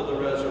hope of the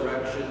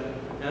resurrection,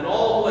 and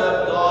all who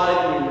have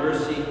died in your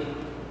mercy.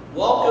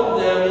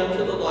 Welcome them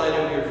into the light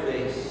of your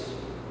face.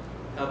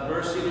 Have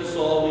mercy on us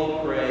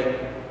all, we pray,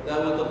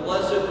 that with the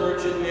Blessed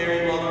Virgin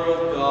Mary, Mother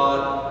of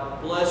God,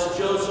 blessed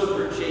Joseph,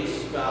 her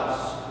chaste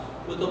spouse,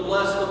 with the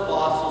blessed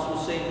apostles,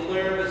 with St.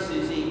 Clare of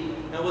Assisi,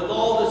 and with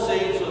all the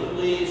saints who have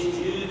pleased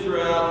you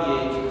throughout the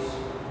ages,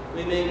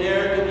 we may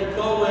merit to be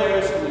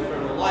co-heirs to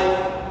eternal life,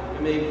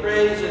 and may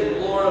praise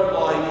and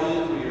glorify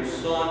you through your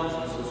Son,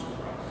 Jesus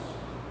Christ.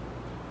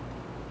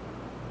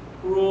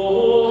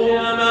 Through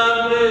him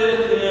and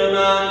with him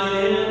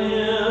and in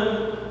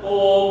him,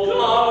 O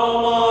God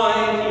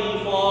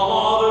Almighty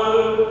Father,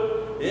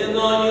 in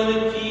the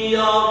unity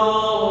of the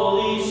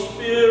Holy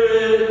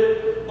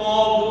Spirit,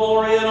 all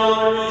glory and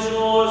honor is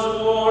yours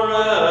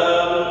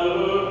forever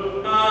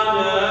and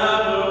ever.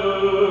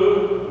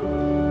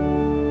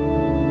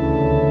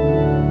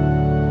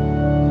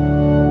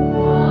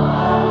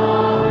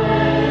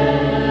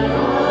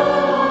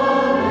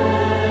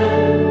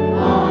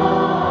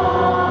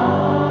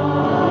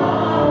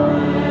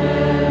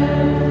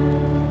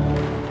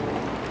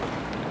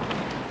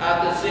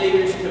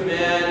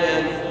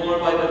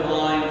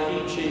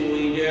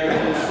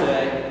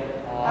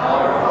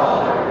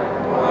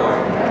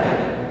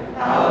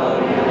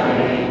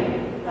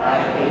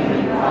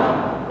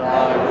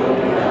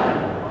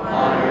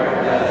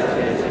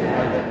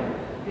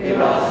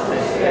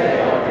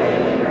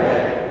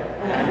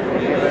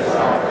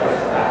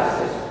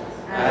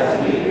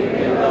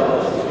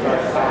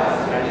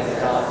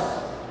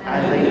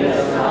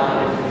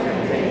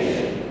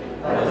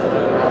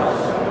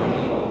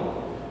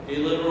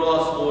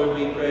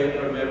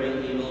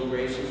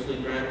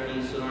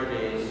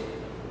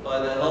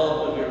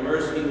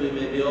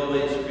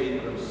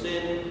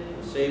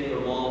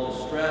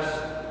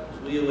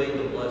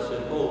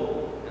 blessed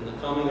hope and the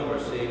coming of our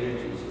Savior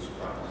Jesus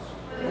Christ.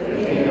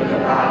 The kingdom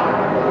of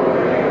power,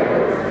 glory,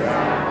 and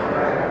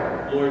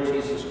forever. Lord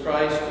Jesus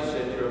Christ, who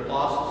said to your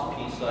apostles,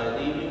 peace I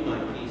leave you, my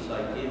peace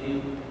I give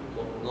you,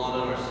 look not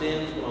on our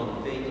sins, but on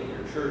the faith of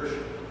your church.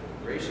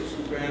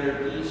 Graciously grant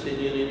her peace and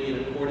unity in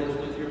accordance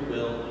with your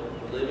will,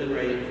 to live and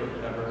reign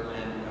forever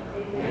and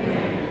ever.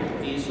 Amen.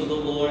 The peace of the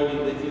Lord be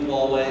with you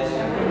always.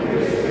 And with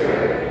your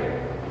spirit.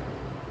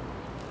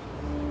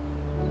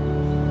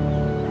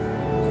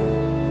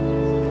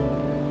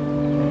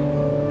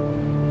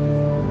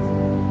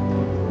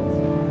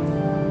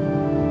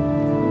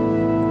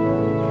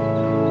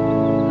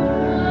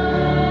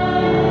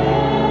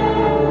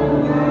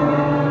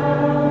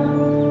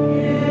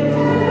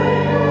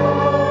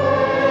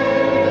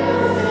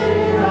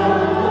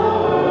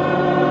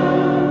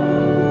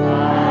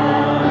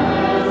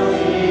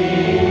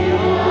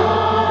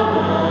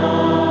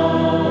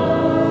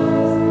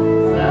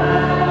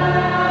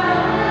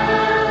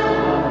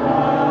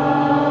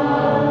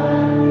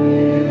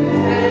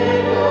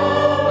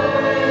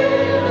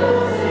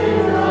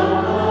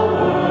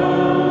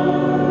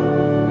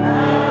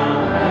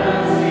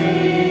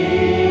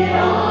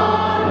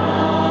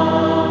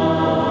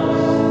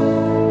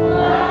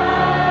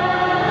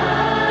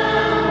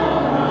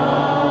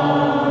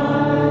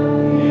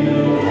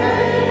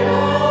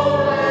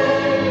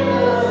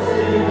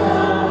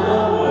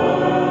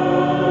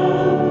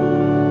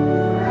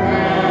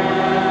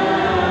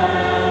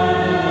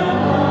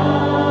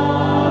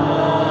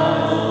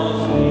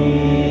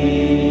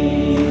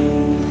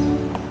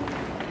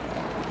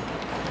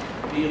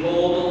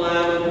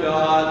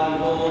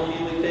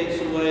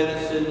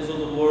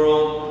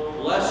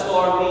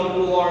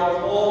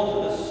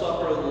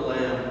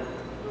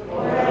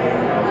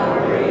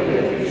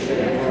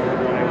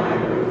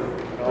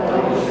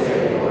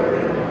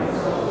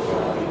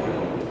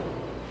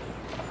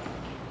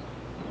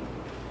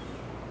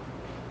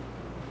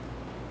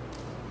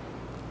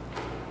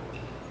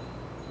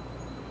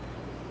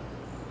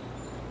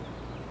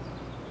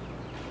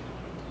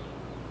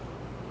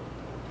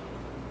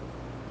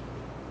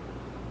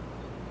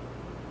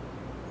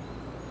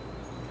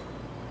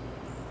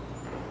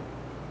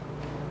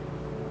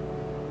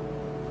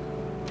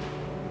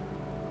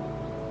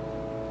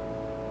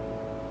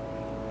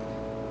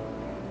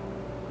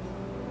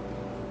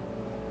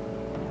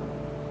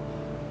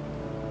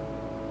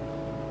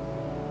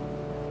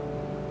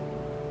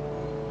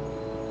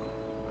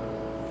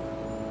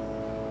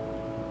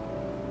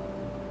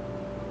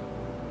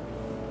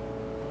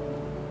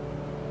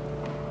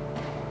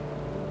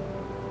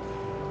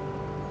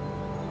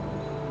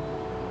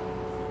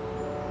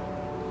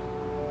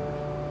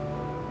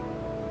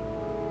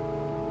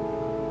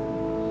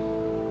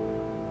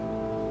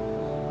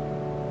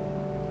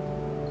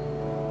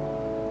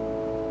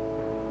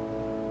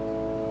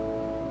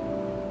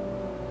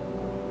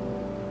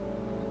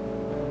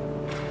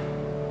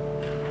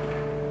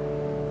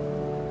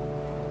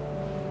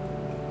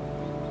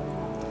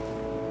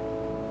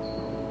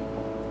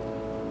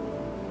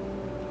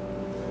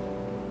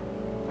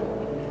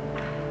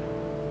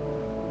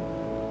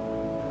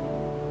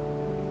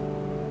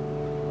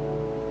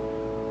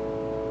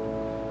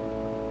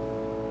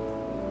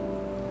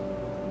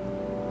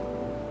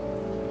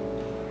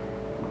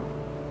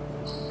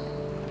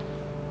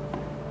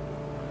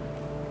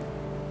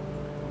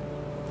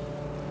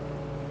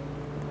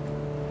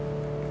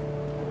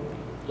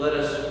 Let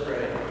us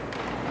pray.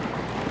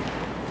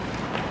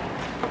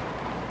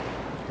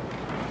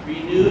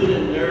 Renewed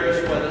and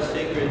nourished by the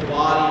sacred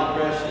body and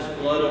precious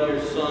blood of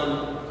your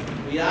Son,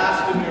 we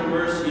ask of your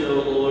mercy, O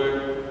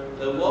Lord,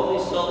 that what we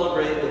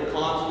celebrate with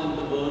constant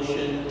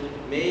devotion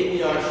may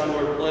be our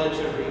sure pledge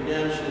of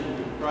redemption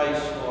through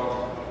Christ our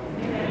Lord.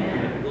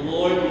 Amen. The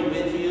Lord be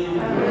with you.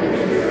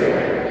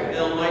 May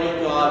Almighty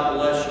God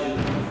bless you,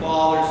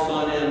 Father,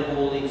 Son, and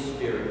Holy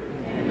Spirit.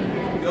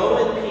 Amen.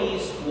 Go in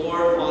peace,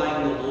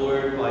 glorifying the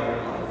Lord by your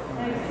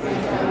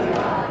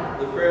life.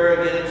 The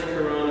prayer against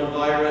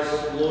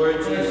coronavirus. Lord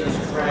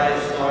Jesus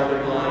Christ, our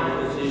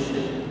divine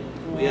physician,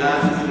 we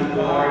ask you to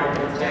guard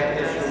and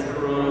protect us from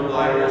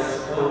coronavirus,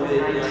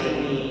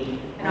 COVID-19,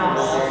 and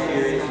all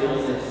serious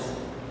illness.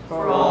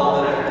 For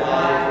all that have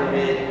died from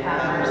it,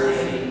 have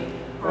mercy.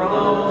 For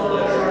those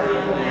that are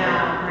ill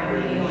now,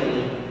 bring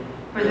healing.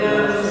 For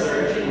those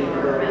searching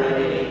for a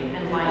remedy,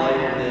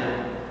 enlighten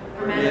them.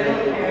 For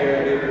medical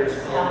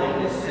caregivers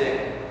helping the sick,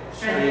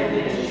 strengthen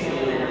and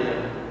shield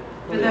them.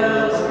 For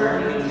those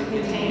working to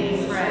contain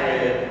the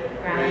spread,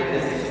 grant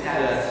them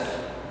success.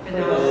 For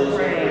those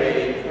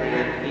afraid,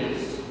 grant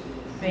peace.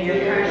 May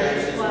your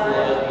precious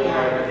blood be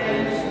our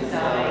defense and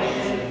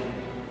salvation.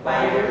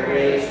 By your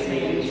grace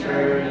may we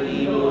turn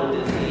evil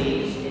and disease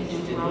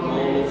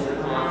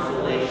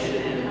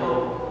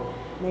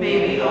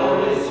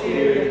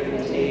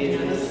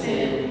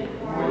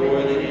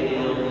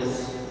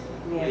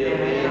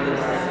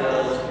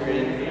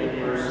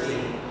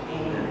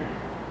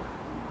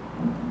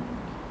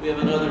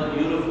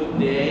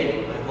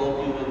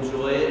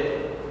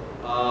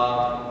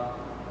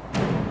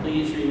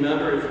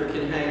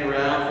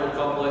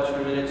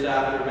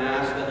after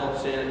Mass to help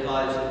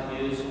sanitize the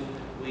pews,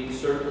 we'd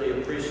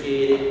certainly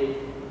appreciate it.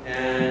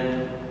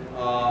 And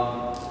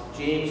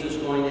James is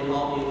going to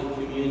help me with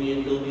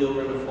communion. He'll be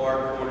over in the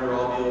far corner,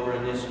 I'll be over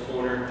in this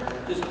corner.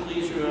 Just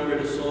please remember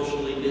to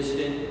socially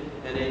distant,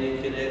 and then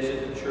you can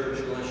exit the church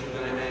unless you're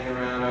going to hang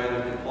around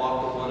either to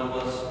talk to one of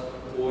us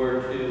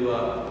or to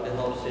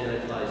help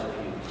sanitize